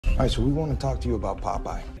right, so we want to talk to you about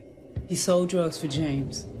Popeye. He sold drugs for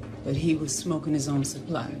James, but he was smoking his own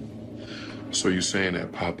supply. So you're saying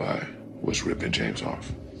that Popeye was ripping James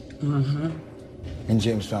off? Uh-huh. And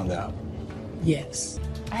James found out? Yes.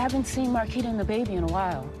 I haven't seen Marquita and the baby in a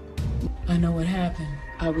while. I know what happened.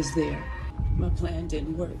 I was there. My plan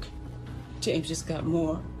didn't work. James just got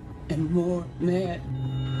more and more mad.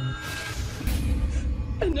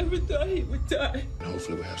 I never thought he would die.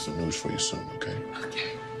 Hopefully we'll have some news for you soon, okay?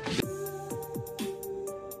 Okay.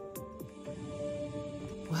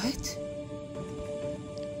 What?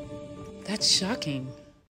 That's shocking.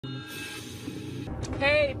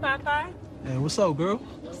 Hey, Popeye. Hey, what's up, girl?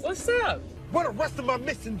 What's up? Where the rest of my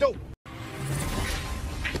missing dope?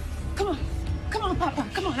 Come on. Come on,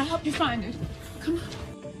 Popeye. Come on, I'll help you find it. Come on.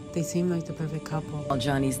 They seem like the perfect couple. While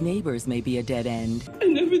Johnny's neighbors may be a dead end. I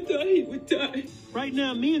never thought he would die. Right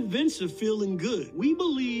now, me and Vince are feeling good. We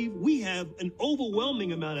believe we have an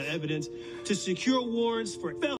overwhelming amount of evidence to secure warrants for